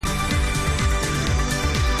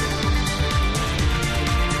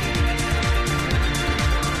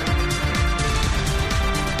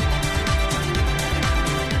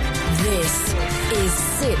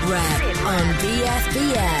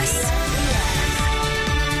BFBS.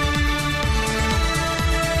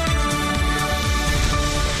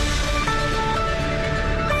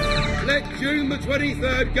 Let June the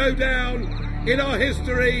 23rd go down in our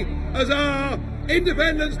history as our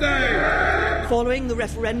Independence Day. Following the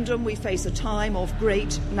referendum, we face a time of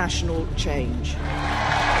great national change.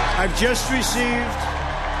 I've just received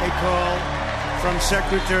a call from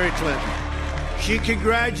Secretary Clinton. She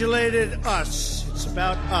congratulated us, it's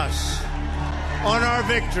about us, on our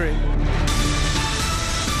victory.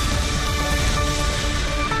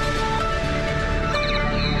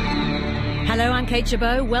 Hello, I'm Kate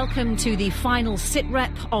Chabot. Welcome to the final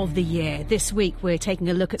SITREP of the year. This week we're taking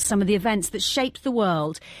a look at some of the events that shaped the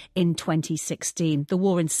world in 2016. The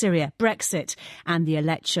war in Syria, Brexit and the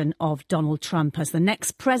election of Donald Trump as the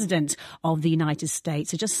next president of the United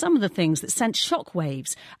States are just some of the things that sent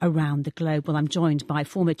shockwaves around the globe. Well, I'm joined by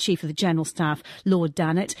former Chief of the General Staff, Lord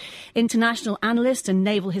Dannatt, international analyst and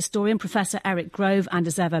naval historian, Professor Eric Grove, and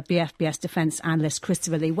as ever, BFBS defence analyst,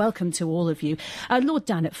 Christopher Lee. Welcome to all of you. Lord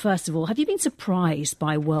Dannatt, first of all, have you been surprised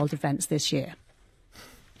by world events this year?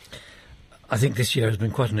 I think this year has been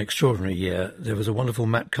quite an extraordinary year. There was a wonderful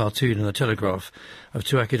Matt cartoon in the Telegraph of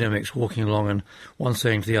two academics walking along and one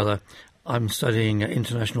saying to the other, I'm studying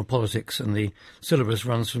international politics and the syllabus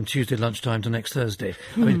runs from Tuesday lunchtime to next Thursday.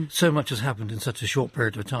 I mean, so much has happened in such a short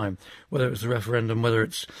period of time, whether it's the referendum, whether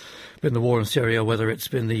it's been the war in Syria, whether it's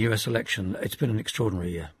been the US election. It's been an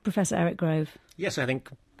extraordinary year. Professor Eric Grove. Yes, I think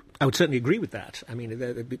I would certainly agree with that. I mean,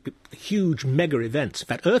 the huge mega events, in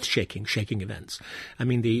fact, earth-shaking events. I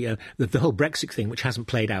mean, the whole Brexit thing, which hasn't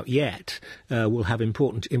played out yet, will have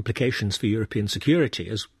important implications for European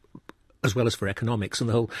security as well as for economics and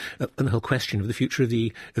the whole question of the future of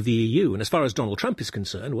the EU. And as far as Donald Trump is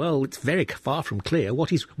concerned, well, it's very far from clear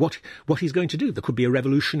what he's going to do. There could be a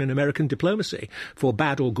revolution in American diplomacy, for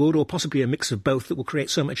bad or good, or possibly a mix of both that will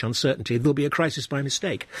create so much uncertainty there'll be a crisis by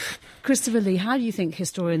mistake. Christopher Lee, how do you think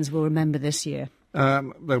historians will remember this year?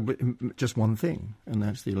 Just one thing, and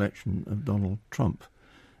that's the election of Donald Trump.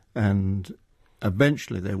 And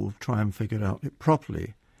eventually they will try and figure out it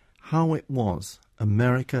properly how it was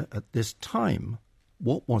America at this time,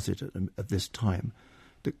 what was it at this time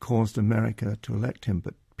that caused America to elect him?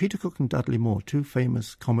 But Peter Cook and Dudley Moore, two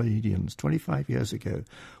famous comedians, 25 years ago,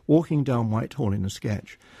 walking down Whitehall in a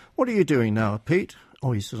sketch. What are you doing now, Pete?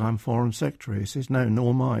 Oh, he says, I'm Foreign Secretary. He says, no,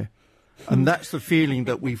 nor am I. And that's the feeling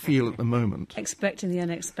that we feel at the moment. Expecting the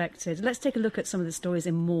unexpected. Let's take a look at some of the stories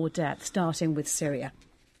in more depth, starting with Syria.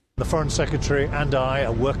 The Foreign Secretary and I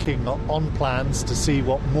are working on plans to see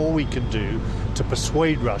what more we can do to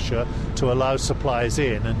persuade Russia to allow supplies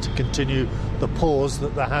in and to continue the pause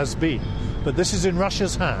that there has been. But this is in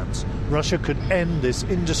Russia's hands. Russia could end this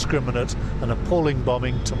indiscriminate and appalling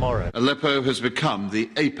bombing tomorrow. Aleppo has become the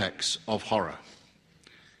apex of horror,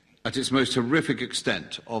 at its most horrific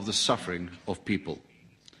extent of the suffering of people.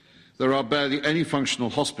 There are barely any functional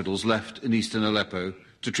hospitals left in eastern Aleppo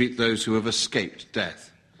to treat those who have escaped death,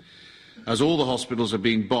 as all the hospitals are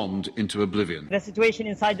being bombed into oblivion. The situation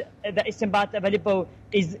inside the eastern part of Aleppo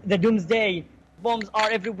is the doomsday. Bombs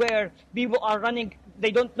are everywhere. People are running.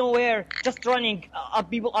 They don't know where, just running.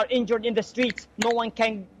 People are injured in the streets. No one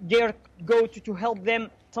can dare go to help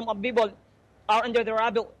them. Some people are under the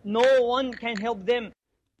rubble. No one can help them.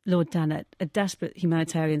 Lord Dannatt, a desperate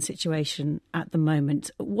humanitarian situation at the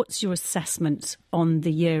moment. What's your assessment on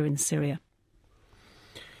the year in Syria?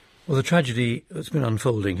 Well, the tragedy that's been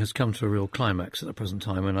unfolding has come to a real climax at the present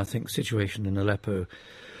time, and I think the situation in Aleppo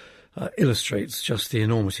illustrates just the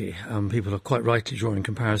enormity. People are quite rightly drawing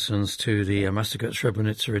comparisons to the massacre at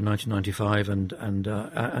Srebrenica in 1995 and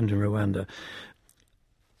in Rwanda.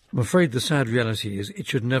 I'm afraid the sad reality is it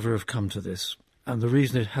should never have come to this, and the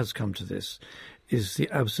reason it has come to this is the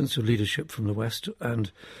absence of leadership from the West.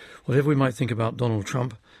 And whatever we might think about Donald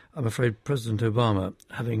Trump, I'm afraid President Obama,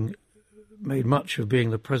 having made much of being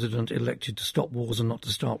the president elected to stop wars and not to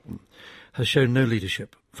start them, has shown no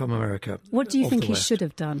leadership from America. What do you think he should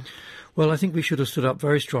have done? Well, I think we should have stood up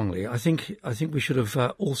very strongly. I think we should have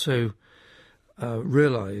also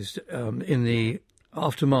realised in the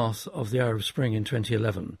aftermath of the Arab Spring in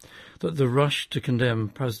 2011 that the rush to condemn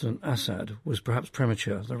President Assad was perhaps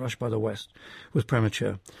premature. The rush by the West was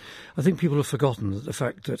premature. I think people have forgotten that the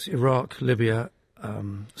fact that Iraq, Libya,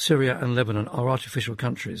 Syria and Lebanon are artificial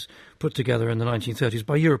countries put together in the 1930s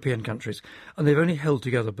by European countries, and they've only held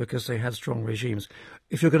together because they had strong regimes.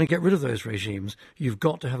 If you're going to get rid of those regimes, you've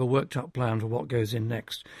got to have a worked-out plan for what goes in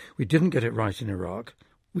next. We didn't get it right in Iraq.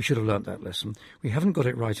 We should have learnt that lesson. We haven't got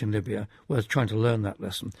it right in Libya. We're trying to learn that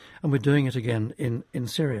lesson, and we're doing it again in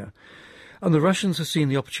Syria. And the Russians have seen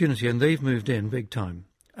the opportunity, and they've moved in big time.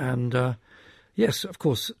 And Yes, of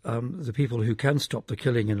course, the people who can stop the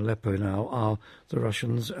killing in Aleppo now are the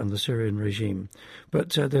Russians and the Syrian regime. But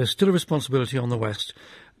there's still a responsibility on the West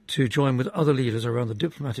to join with other leaders around the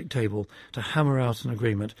diplomatic table to hammer out an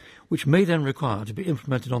agreement, which may then require to be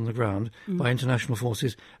implemented on the ground by international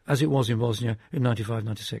forces, as it was in Bosnia in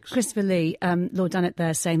 95-96. Christopher Lee, Lord Dannatt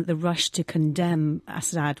there saying that the rush to condemn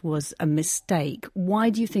Assad was a mistake. Why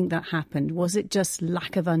do you think that happened? Was it just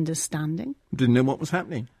lack of understanding? Didn't know what was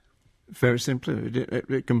happening. Very simply,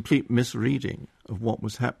 a complete misreading of what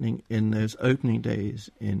was happening in those opening days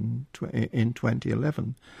in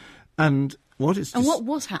 2011. And what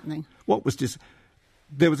was happening?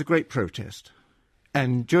 There was a great protest.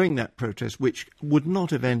 And during that protest, which would not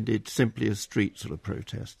have ended simply as street sort of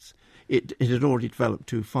protests, it had already developed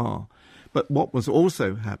too far. But what was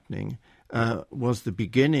also happening was the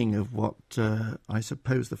beginning of what I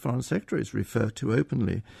suppose the Foreign Secretaries refer to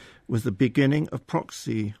openly, was the beginning of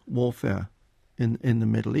proxy warfare in the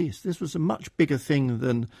Middle East. This was a much bigger thing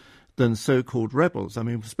than so-called rebels. I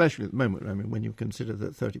mean, especially at the moment, I mean, when you consider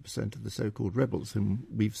that 30% of the so-called rebels, whom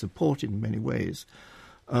we've supported in many ways,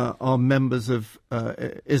 are members of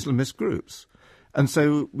Islamist groups. And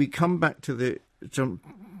so we come back to the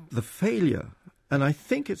failure, and I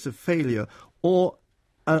think it's a failure or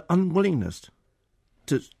an unwillingness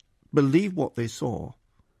to believe what they saw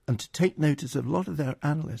and to take notice of a lot of their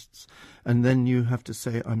analysts. And then you have to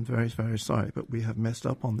say, I'm very, very sorry, but we have messed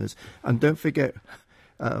up on this. And don't forget,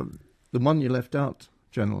 the one you left out,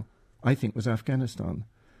 General, I think was Afghanistan.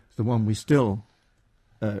 It's the one we still...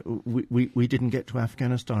 we didn't get to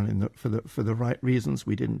Afghanistan for the right reasons.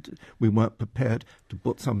 We weren't prepared to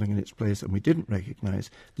put something in its place, and we didn't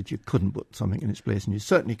recognise that you couldn't put something in its place, and you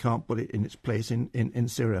certainly can't put it in its place in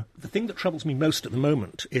Syria. The thing that troubles me most at the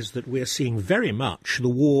moment is that we're seeing very much the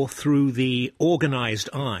war through the organised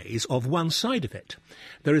eyes of one side of it.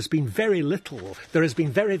 There has been very little. There has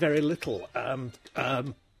been very, very little.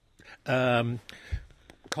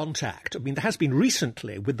 Contact. I mean, there has been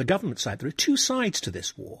recently with the government side. There are two sides to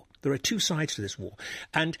this war.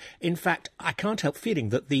 And, in fact, I can't help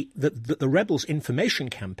feeling that the rebels' information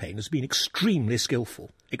campaign has been extremely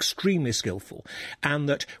skillful, and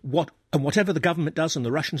that whatever the government does and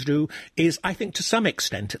the Russians do is, I think, to some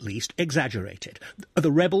extent at least, exaggerated.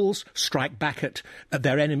 The rebels strike back at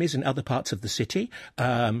their enemies in other parts of the city,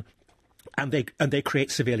 and they create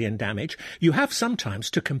civilian damage. You have sometimes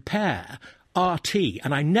to compare RT,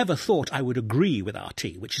 and I never thought I would agree with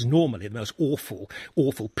RT, which is normally the most awful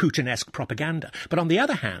Putin-esque propaganda. But on the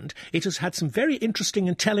other hand, it has had some very interesting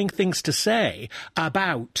and telling things to say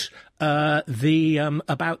about the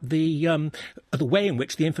way in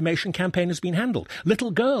which the information campaign has been handled. Little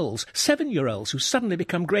girls, 7-year-olds, who suddenly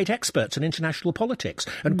become great experts in international politics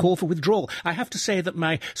and call for withdrawal. I have to say that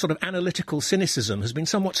my sort of analytical cynicism has been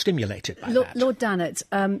somewhat stimulated by that. Lord Dannatt,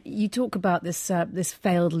 you talk about this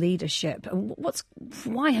failed leadership.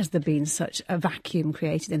 Why has there been such a vacuum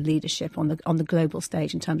created in leadership on the global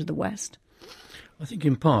stage in terms of the West? I think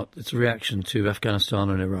in part it's a reaction to Afghanistan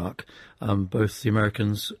and Iraq. Both the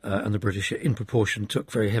Americans and the British in proportion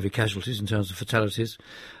took very heavy casualties in terms of fatalities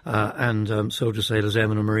and soldiers, sailors,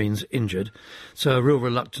 airmen and marines injured. So a real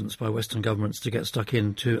reluctance by Western governments to get stuck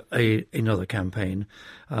into another campaign,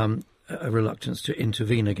 a reluctance to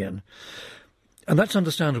intervene again. And that's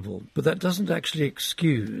understandable, but that doesn't actually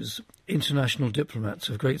excuse international diplomats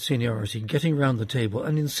of great seniority getting round the table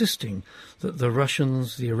and insisting that the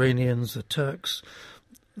Russians, the Iranians, the Turks,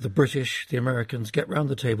 the British, the Americans get round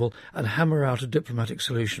the table and hammer out a diplomatic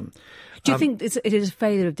solution. Do you think it is a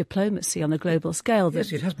failure of diplomacy on a global scale?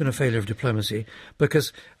 Yes, it has been a failure of diplomacy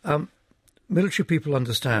because military people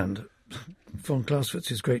understand von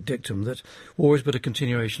Clausewitz's great dictum that war is but a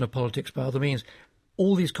continuation of politics by other means.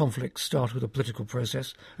 All these conflicts start with a political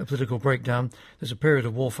process, a political breakdown. There's a period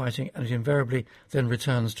of war fighting, and it invariably then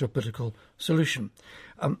returns to a political solution.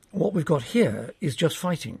 What we've got here is just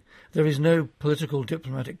fighting. There is no political,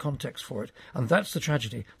 diplomatic context for it, and that's the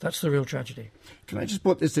tragedy. That's the real tragedy. Can I just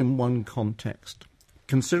put this in one context?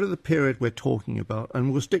 Consider the period we're talking about,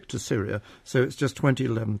 and we'll stick to Syria, so it's just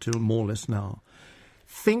 2011 to more or less now.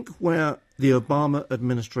 Think where the Obama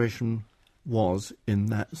administration was in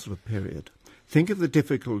that sort of period. Think of the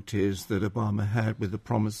difficulties that Obama had with the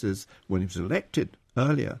promises when he was elected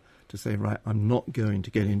earlier to say, right, I'm not going to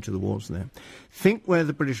get into the wars there. Think where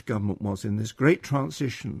the British government was in this great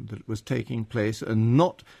transition that was taking place and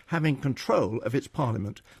not having control of its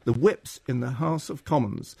parliament. The whips in the House of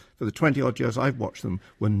Commons, for the 20-odd years I've watched them,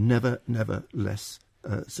 were never less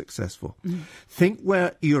successful. Think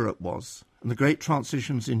where Europe was and the great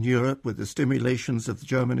transitions in Europe with the stimulations of the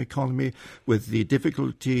German economy, with the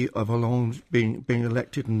difficulty of Hollande being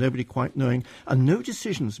elected and nobody quite knowing, and no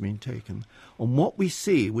decisions being taken. On what we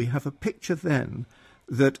see, we have a picture then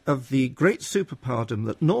that of the great superpowerdom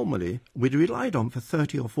that normally we'd relied on for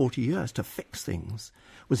 30 or 40 years to fix things,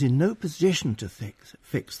 was in no position to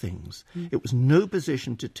fix things. It was no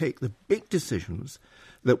position to take the big decisions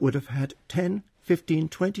that would have had 10, 15,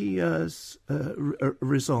 20 years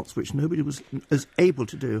results, which nobody was able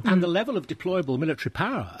to do. And the level of deployable military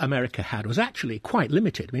power America had was actually quite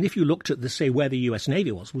limited. I mean, if you looked at, say, where the US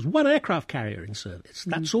Navy was one aircraft carrier in service.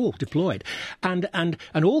 That's all deployed. And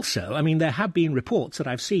also, I mean, there have been reports that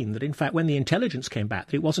I've seen that, in fact, when the intelligence came back,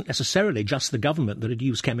 that it wasn't necessarily just the government that had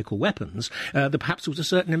used chemical weapons, that perhaps there was a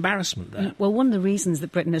certain embarrassment there. Well, one of the reasons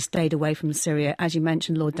that Britain has stayed away from Syria, as you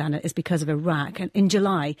mentioned, Lord Dannatt, is because of Iraq. And in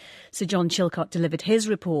July, Sir John Chilcot delivered his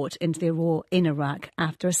report into the war in Iraq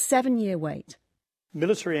after a 7-year wait.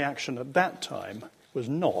 Military action at that time was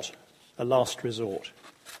not a last resort.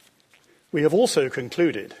 We have also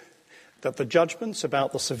concluded that the judgments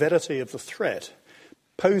about the severity of the threat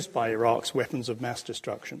posed by Iraq's weapons of mass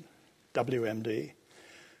destruction, WMD,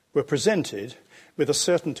 were presented with a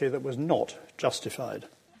certainty that was not justified.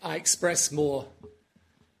 I express more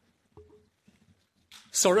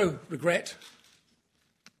sorrow, regret,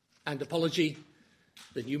 and apology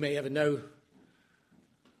than you may ever know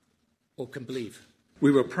or can believe.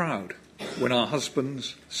 We were proud when our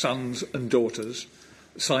husbands, sons and daughters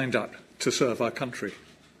signed up to serve our country.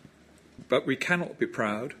 But we cannot be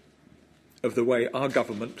proud of the way our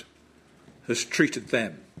government has treated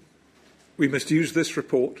them. We must use this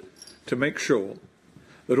report to make sure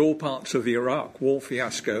that all parts of the Iraq war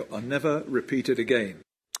fiasco are never repeated again.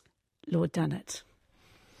 Lord Dannatt.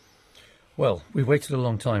 Well, we waited a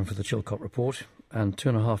long time for the Chilcot report, and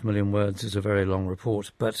 2.5 million words is a very long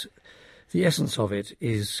report, but the essence of it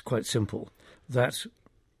is quite simple, that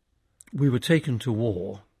we were taken to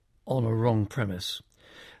war on a wrong premise.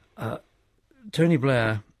 Tony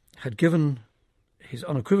Blair had given his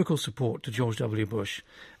unequivocal support to George W. Bush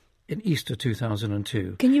in Easter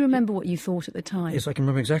 2002. Can you remember what you thought at the time? Yes, I can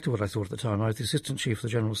remember exactly what I thought at the time. I was the Assistant Chief of the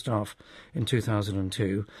General Staff in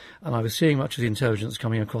 2002, and I was seeing much of the intelligence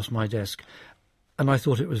coming across my desk, and I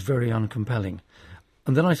thought it was very uncompelling.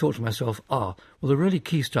 And then I thought to myself, well, the really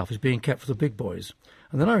key stuff is being kept for the big boys.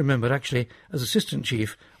 And then I remembered, actually, as Assistant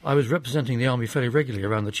Chief, I was representing the Army fairly regularly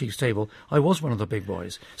around the Chief's table. I was one of the big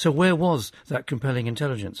boys. So where was that compelling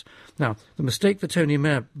intelligence? Now, the mistake that Tony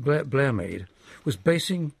Blair made was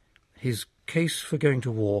basing his case for going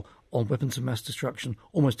to war on weapons of mass destruction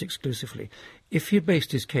almost exclusively. If he had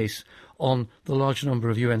based his case on the large number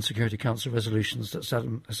of UN Security Council resolutions that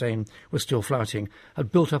Saddam Hussein was still flouting,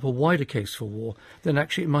 had built up a wider case for war, then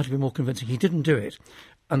actually it might have been more convincing. He didn't do it,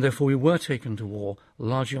 and therefore we were taken to war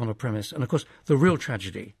largely on a premise. And of course, the real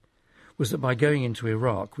tragedy was that by going into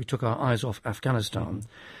Iraq, we took our eyes off Afghanistan,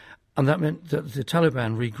 and that meant that the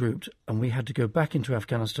Taliban regrouped, and we had to go back into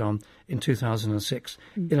Afghanistan in 2006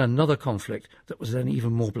 in another conflict that was then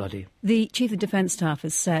even more bloody. The Chief of Defence Staff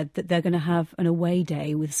has said that they're going to have an away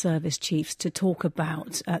day with service chiefs to talk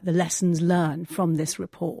about the lessons learned from this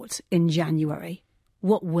report in January.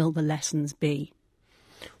 What will the lessons be?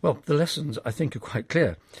 Well, the lessons, I think, are quite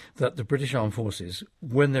clear, that the British Armed Forces,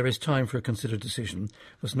 when there is time for a considered decision,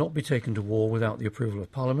 must not be taken to war without the approval of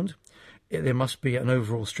Parliament. There must be an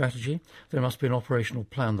overall strategy, there must be an operational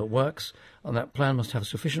plan that works, and that plan must have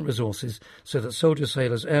sufficient resources so that soldiers,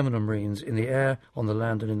 sailors, airmen and marines in the air, on the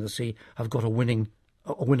land and in the sea have got a winning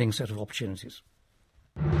set of opportunities.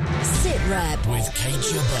 Sit Rep with Kate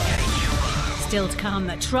Jabot. Still to come,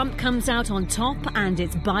 Trump comes out on top and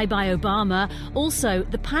it's bye-bye Obama. Also,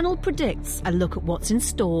 the panel predicts a look at what's in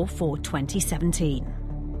store for 2017.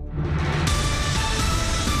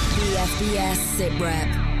 BFBS Sit Rep.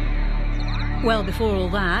 Well, before all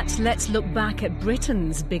that, let's look back at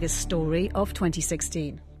Britain's biggest story of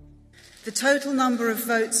 2016. The total number of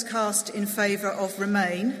votes cast in favour of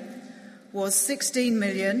Remain was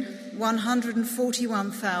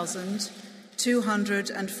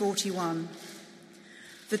 16,141,241.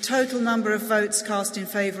 The total number of votes cast in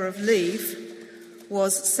favour of Leave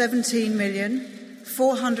was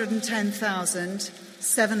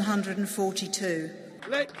 17,410,742.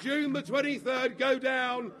 Let June the 23rd go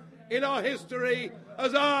down in our history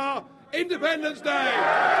as our Independence Day.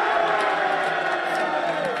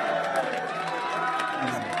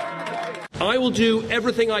 I will do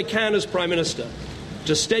everything I can as Prime Minister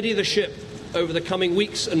to steady the ship over the coming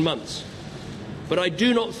weeks and months. But I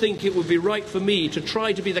do not think it would be right for me to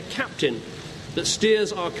try to be the captain that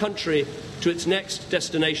steers our country to its next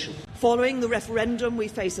destination. Following the referendum, we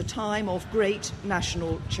face a time of great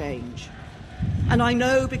national change. And I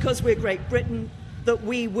know, because we're Great Britain, that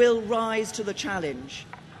we will rise to the challenge.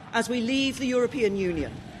 As we leave the European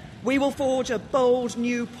Union, we will forge a bold,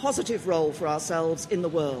 new, positive role for ourselves in the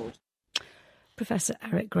world. Professor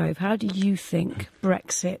Eric Grove, how do you think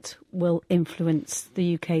Brexit will influence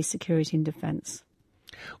the UK's security and defence?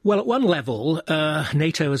 Well, at one level,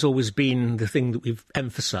 NATO has always been the thing that we've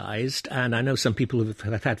emphasised, and I know some people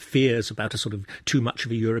have had fears about a sort of too much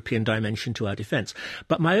of a European dimension to our defence.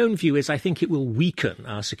 But my own view is I think it will weaken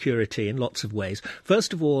our security in lots of ways.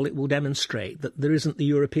 First of all, it will demonstrate that there isn't the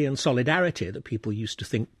European solidarity that people used to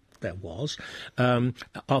think there was.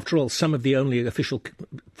 After all, some of the only official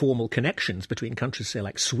formal connections between countries, say,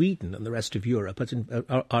 like Sweden and the rest of Europe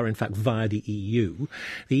are in fact via the EU.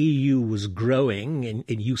 The EU was growing in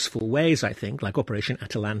useful ways, I think, like Operation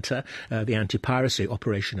Atalanta, the anti-piracy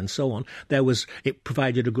operation and so on. It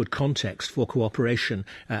provided a good context for cooperation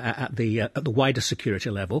at the wider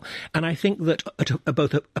security level. And I think that at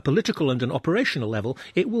both a political and an operational level,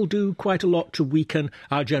 it will do quite a lot to weaken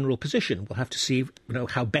our general position. We'll have to see,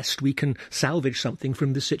 how best we can salvage something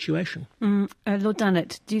from this situation. Lord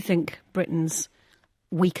Dannatt, do you think Britain's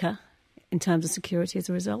weaker in terms of security as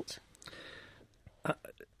a result?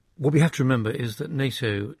 What we have to remember is that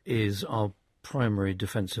NATO is our primary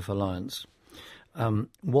defensive alliance.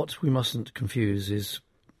 What we mustn't confuse is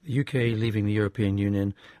the UK leaving the European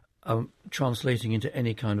Union translating into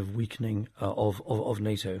any kind of weakening of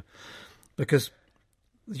NATO. Because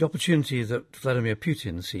the opportunity that Vladimir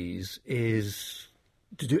Putin sees is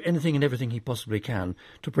to do anything and everything he possibly can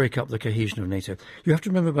to break up the cohesion of NATO. You have to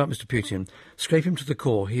remember about Mr. Putin. Scrape him to the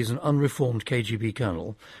core. He is an unreformed KGB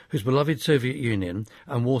colonel whose beloved Soviet Union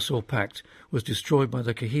and Warsaw Pact was destroyed by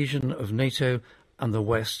the cohesion of NATO and the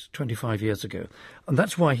West 25 years ago. And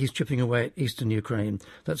that's why he's chipping away at eastern Ukraine.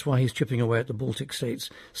 That's why he's chipping away at the Baltic states,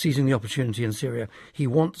 seizing the opportunity in Syria. He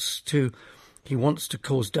wants to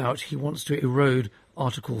cause doubt. He wants to erode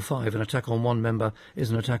Article 5, an attack on one member is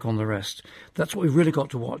an attack on the rest. That's what we've really got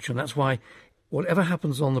to watch, and that's why whatever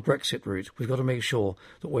happens on the Brexit route, we've got to make sure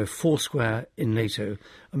that we're foursquare in NATO,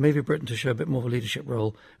 and maybe Britain to show a bit more of a leadership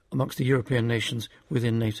role amongst the European nations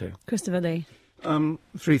within NATO. Christopher Lee.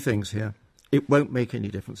 Three things here. It won't make any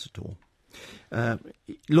difference at all.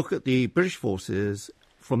 Look at the British forces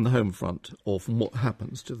from the home front, or from what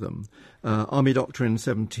happens to them. Army Doctrine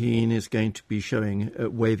 17 is going to be showing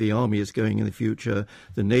where the army is going in the future.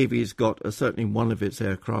 The Navy's got certainly one of its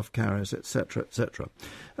aircraft carriers, etc., etc.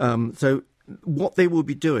 So what they will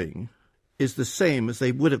be doing is the same as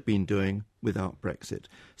they would have been doing without Brexit.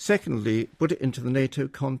 Secondly, put it into the NATO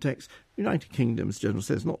context. United Kingdom, as General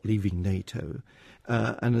says, not leaving NATO.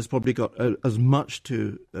 And has probably got as much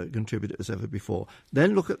to contribute as ever before.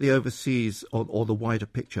 Then look at the overseas or the wider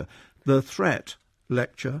picture. The threat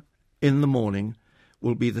lecture in the morning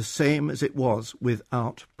will be the same as it was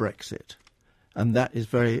without Brexit. And that is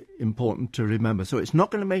very important to remember. So it's not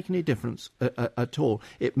going to make any difference at all.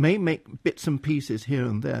 It may make bits and pieces here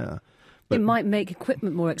and there. It might make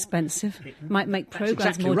equipment more expensive. It might make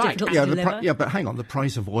programs more difficult to deliver. But hang on, the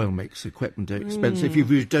price of oil makes equipment expensive. If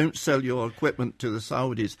you don't sell your equipment to the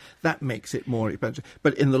Saudis, that makes it more expensive.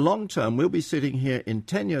 But in the long term, we'll be sitting here in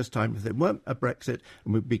 10 years' time if there weren't a Brexit,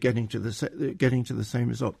 and we'll be getting to the same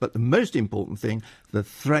result. But the most important thing, the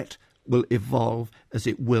threat will evolve as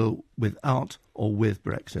it will without or with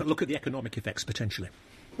Brexit. But look at the economic effects potentially.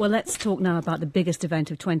 Well, let's talk now about the biggest event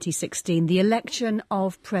of 2016, the election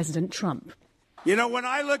of President Trump. You know, when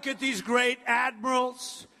I look at these great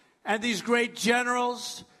admirals and these great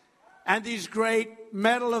generals and these great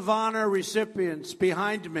Medal of Honor recipients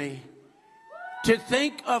behind me, to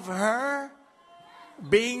think of her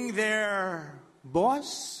being their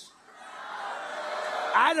boss?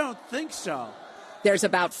 I don't think so. There's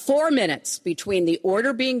about 4 minutes between the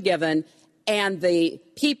order being given and the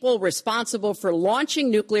people responsible for launching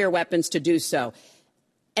nuclear weapons to do so.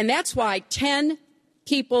 And that's why 10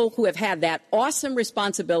 people who have had that awesome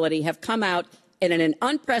responsibility have come out and in an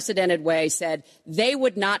unprecedented way said they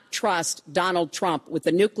would not trust Donald Trump with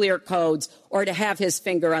the nuclear codes or to have his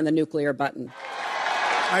finger on the nuclear button.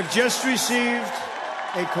 I've just received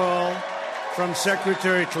a call from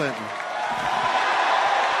Secretary Clinton.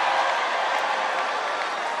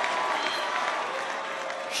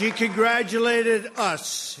 She congratulated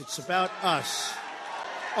us, it's about us,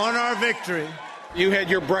 on our victory. You had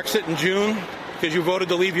your Brexit in June because you voted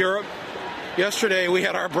to leave Europe. Yesterday we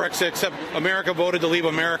had our Brexit, except America voted to leave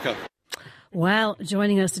America. Well,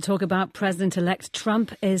 joining us to talk about President-elect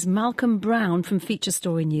Trump is Malcolm Brown from Feature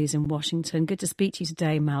Story News in Washington. Good to speak to you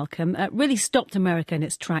today, Malcolm. Really stopped America in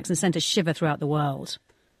its tracks and sent a shiver throughout the world.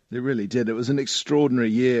 It really did. It was an extraordinary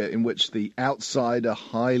year in which the outsider,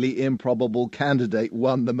 highly improbable candidate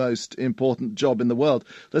won the most important job in the world.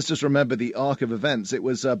 Let's just remember the arc of events. It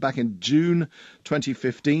was back in June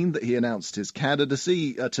 2015 that he announced his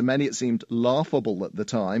candidacy. To many, it seemed laughable at the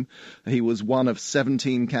time. He was one of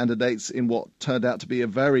 17 candidates in what turned out to be a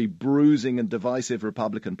very bruising and divisive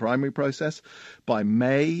Republican primary process. By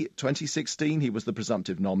May 2016, he was the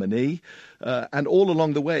presumptive nominee. And all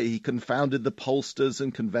along the way, he confounded the pollsters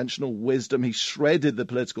and conventional wisdom. He shredded the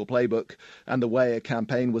political playbook and the way a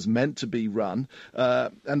campaign was meant to be run.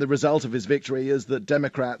 And the result of his victory is that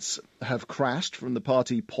Democrats have crashed from the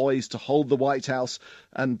party poised to hold the White House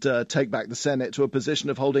and take back the Senate to a position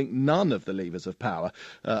of holding none of the levers of power.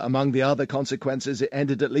 Among the other consequences, it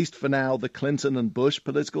ended, at least for now, the Clinton and Bush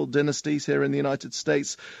political dynasties here in the United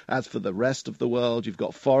States. As for the rest of the world, you've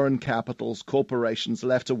got foreign capitals, corporations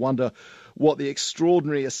left to wonder what the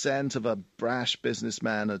extraordinary ascent of a brash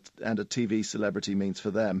businessman and a TV celebrity means for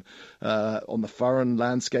them. On the foreign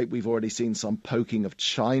landscape, we've already seen some poking of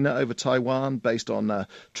China over Taiwan based on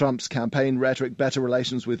Trump's campaign rhetoric. Better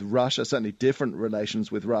relations with Russia, certainly different relations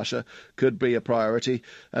with Russia, could be a priority.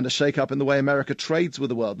 And a shake-up in the way America trades with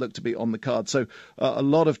the world look to be on the card. So a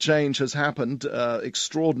lot of change has happened,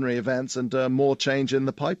 extraordinary events, and more change in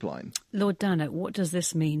the pipeline. Lord Dannatt, what does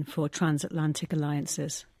this mean for transatlantic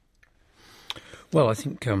alliances? Well, I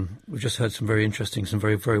think we've just heard some very interesting, some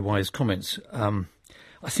very, very wise comments.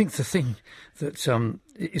 I think the thing that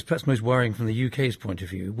is perhaps most worrying from the UK's point of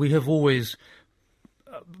view, we have always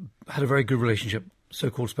had a very good relationship,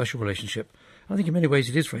 so-called special relationship. I think in many ways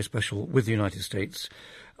it is very special with the United States.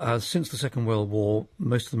 Since the Second World War,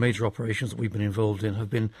 most of the major operations that we've been involved in have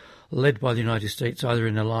been led by the United States, either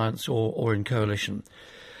in alliance or in coalition.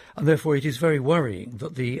 And therefore it is very worrying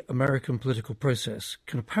that the American political process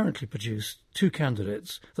can apparently produce two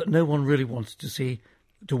candidates that no one really wanted to see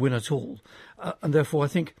to win at all. And therefore I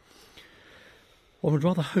think one would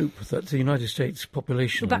rather hope that the United States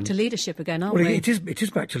population... We're back to leadership again, aren't we? It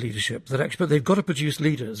is back to leadership. But they've got to produce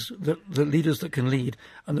leaders, the leaders that can lead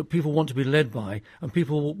and that people want to be led by and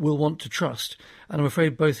people will want to trust. And I'm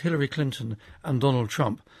afraid both Hillary Clinton and Donald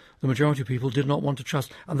Trump, the majority of people did not want to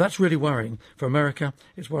trust. And that's really worrying for America.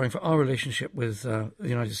 It's worrying for our relationship with the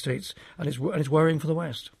United States. And it's worrying for the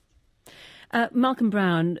West. Malcolm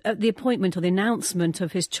Brown, the appointment or the announcement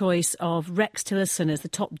of his choice of Rex Tillerson as the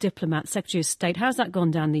top diplomat, Secretary of State, how's that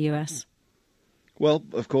gone down the US? Well,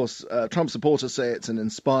 of course, Trump supporters say it's an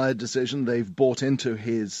inspired decision. They've bought into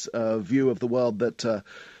his view of the world that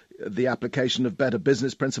the application of better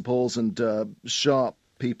business principles and sharp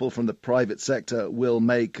people from the private sector will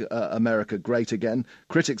make America great again.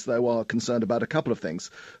 Critics, though, are concerned about a couple of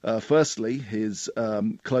things. Firstly, his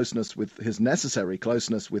necessary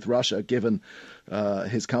closeness with Russia, given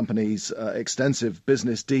his company's extensive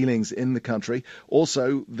business dealings in the country.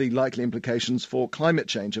 Also, the likely implications for climate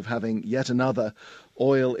change of having yet another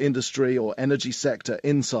oil industry or energy sector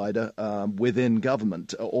insider within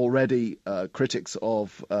government. Already, critics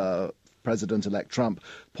of President-elect Trump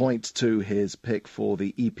point to his pick for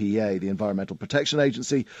the EPA, the Environmental Protection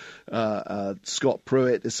Agency. Scott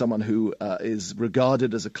Pruitt is someone who is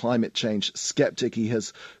regarded as a climate change skeptic. He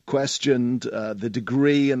has questioned the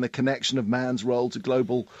degree and the connection of man's role to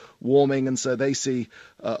global warming, and so they see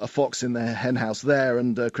a fox in their henhouse there,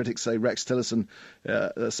 and critics say Rex Tillerson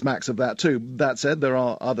smacks of that too. That said, there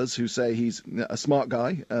are others who say he's a smart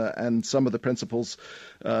guy, and some of the principles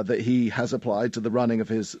that he has applied to the running of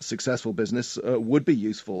his successful business would be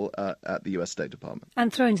useful at the US State Department.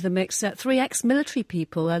 And throw into the mix 3 ex-military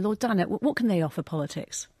people. Lord Dannatt, what can they offer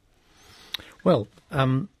politics? Well,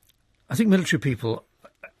 I think military people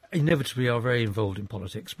inevitably are very involved in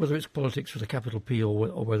politics, whether it's politics with a capital P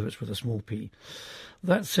or whether it's with a small p.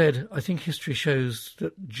 That said, I think history shows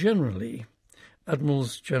that generally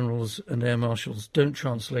admirals, generals and air marshals don't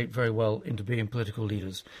translate very well into being political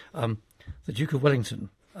leaders. The Duke of Wellington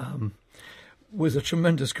was a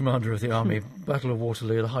tremendous commander of the army. Battle of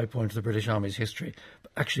Waterloo, the high point of the British Army's history.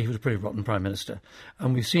 But actually, he was a pretty rotten prime minister.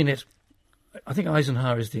 And we've seen it. I think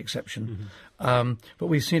Eisenhower is the exception. Mm-hmm. But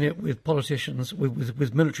we've seen it with politicians,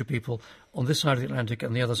 with military people on this side of the Atlantic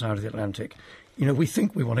and the other side of the Atlantic. we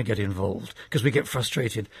think we want to get involved because we get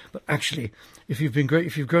frustrated. But actually, if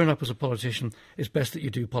you've grown up as a politician, it's best that you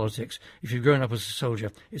do politics. If you've grown up as a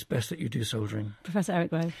soldier, it's best that you do soldiering. Professor Eric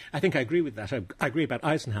Grove. I think I agree with that. I agree about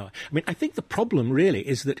Eisenhower. I mean, I think the problem really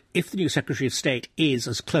is that if the new Secretary of State is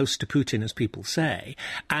as close to Putin as people say,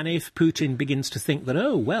 and if Putin begins to think that,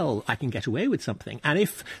 oh, well, I can get away with something, and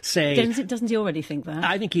if, say... Doesn't he already think that?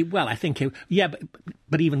 I think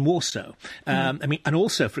but even more so. I mean, and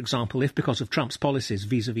also, for example, if because of Trump's policies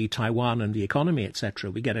vis-à-vis Taiwan and the economy, etc.,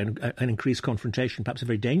 we get an increased confrontation, perhaps a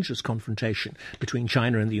very dangerous confrontation between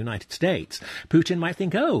China and the United States, Putin might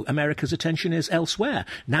think, oh, America's attention is elsewhere.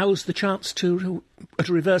 Now's the chance to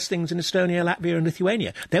reverse things in Estonia, Latvia and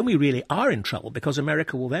Lithuania. Then we really are in trouble because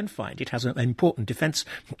America will then find it has an important defence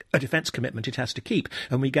commitment it has to keep,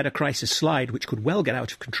 and we get a crisis slide which could well get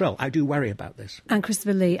out of control. I do worry about this. And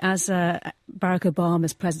Christopher Lee, as Barack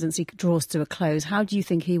Obama's presidency draws to a close, how do you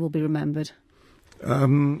think he will be remembered?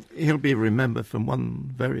 He'll be remembered from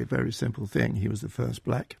one very, very simple thing. He was the first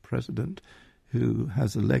black president who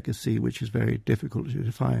has a legacy which is very difficult to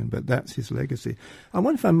define, but that's his legacy. I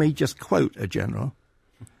wonder if I may just quote a general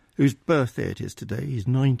whose birthday it is today. He's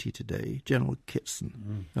 90 today, General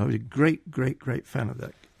Kitson. I was a great, great, great fan of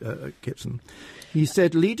that, Kitson. He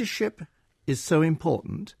said, leadership is so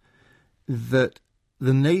important that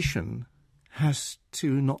the nation has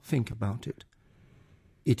to not think about it.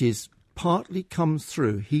 It is partly comes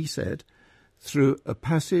through, he said, through a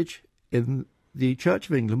passage in the Church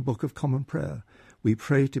of England Book of Common Prayer. We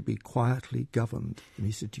pray to be quietly governed. And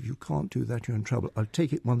he said, if you can't do that, you're in trouble. I'll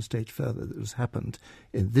take it one stage further that has happened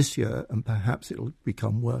in this year, and perhaps it'll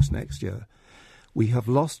become worse next year. We have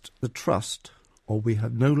lost the trust, or we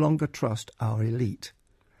have no longer trust our elite.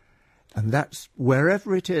 And that's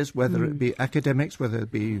wherever it is, whether it be academics, whether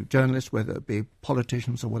it be journalists, whether it be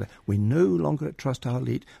politicians or whatever. We no longer trust our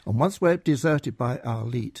elite. And once we're deserted by our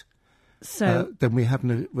elite, then we have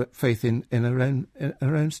no faith in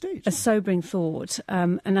our own state. A sobering thought.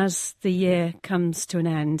 And as the year comes to an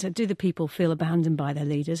end, do the people feel abandoned by their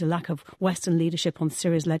leaders? A lack of Western leadership on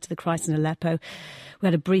Syria has led to the crisis in Aleppo. We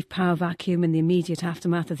had a brief power vacuum in the immediate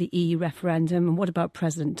aftermath of the EU referendum. And what about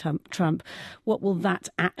President Trump? What will that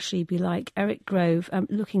actually be like? Eric Grove,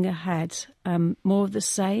 looking ahead, more of the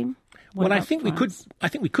same? Well, I think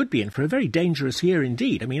we could be in for a very dangerous year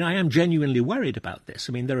indeed. I mean, I am genuinely worried about this.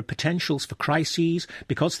 I mean, there are potentials for crises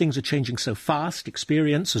because things are changing so fast.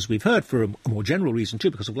 Experience, as we've heard, for a more general reason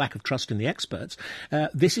too, because of lack of trust in the experts.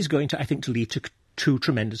 This is going to, I think, to lead to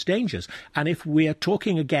tremendous dangers. And if we are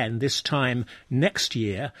talking again this time next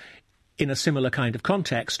year in a similar kind of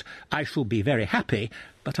context, I shall be very happy,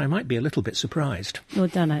 but I might be a little bit surprised.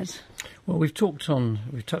 Lord Dunnett. Well, we've touched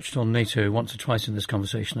on NATO once or twice in this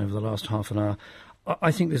conversation over the last half an hour.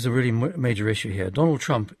 I think there's a really major issue here. Donald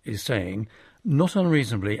Trump is saying, not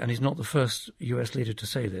unreasonably, and he's not the first US leader to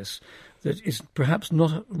say this, that it's perhaps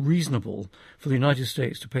not reasonable for the United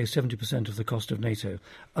States to pay 70% of the cost of NATO,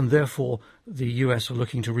 and therefore the US are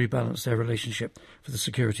looking to rebalance their relationship for the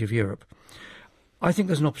security of Europe. I think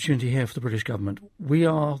there's an opportunity here for the British government.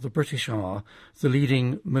 The British are the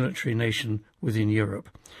leading military nation within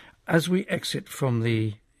Europe. As we exit from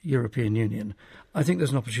the European Union, I think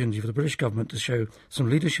there's an opportunity for the British government to show some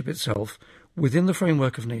leadership itself within the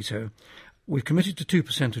framework of NATO. We've committed to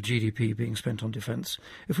 2% of GDP being spent on defence.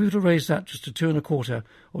 If we were to raise that just to 2.25%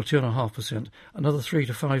 or 2.5%, another £3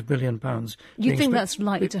 to £5 billion. You think that's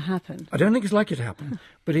likely to happen? I don't think it's likely to happen,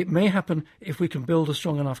 but it may happen if we can build a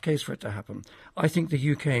strong enough case for it to happen. I think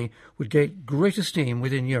the UK would gain great esteem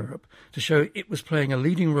within Europe to show it was playing a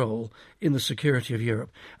leading role in the security of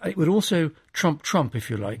Europe. And it would also trump Trump, if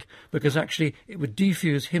you like, because actually it would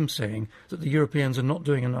defuse him saying that the Europeans are not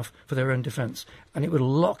doing enough for their own defence, and it would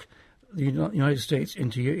lock the United States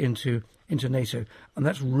into NATO, and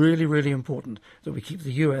that's really, really important that we keep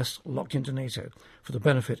the US locked into NATO for the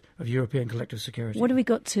benefit of European collective security. What have we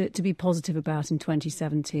got to be positive about in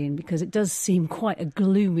 2017? Because it does seem quite a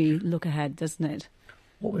gloomy look ahead, doesn't it?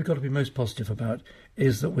 What we've got to be most positive about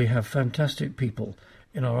is that we have fantastic people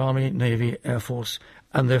in our Army, Navy, Air Force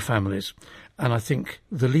and their families. And I think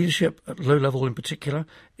the leadership at low level in particular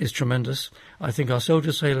is tremendous. I think our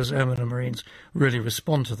soldiers, sailors, airmen and Marines really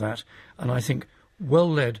respond to that. And I think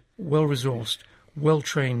well-led, well-resourced,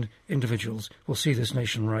 well-trained individuals will see this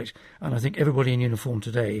nation right. And I think everybody in uniform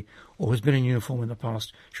today, or has been in uniform in the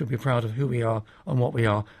past, should be proud of who we are and what we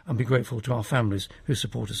are, and be grateful to our families who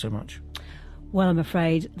support us so much. Well, I'm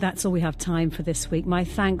afraid that's all we have time for this week. My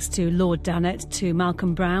thanks to Lord Dannatt, to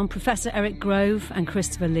Malcolm Brown, Professor Eric Grove and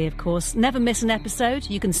Christopher Lee, of course. Never miss an episode.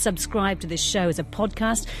 You can subscribe to this show as a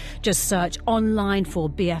podcast. Just search online for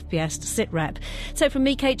BFBS SitRep. So from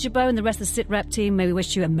me, Kate Jabot, and the rest of the SitRep team, may we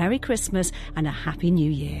wish you a Merry Christmas and a Happy New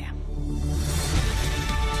Year.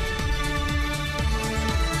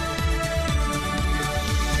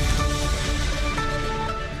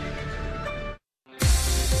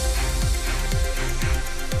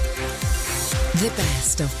 The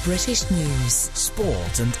best of British news,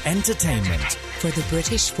 sport and entertainment for the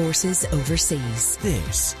British forces overseas.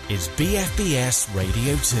 This is BFBS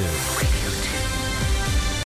Radio 2.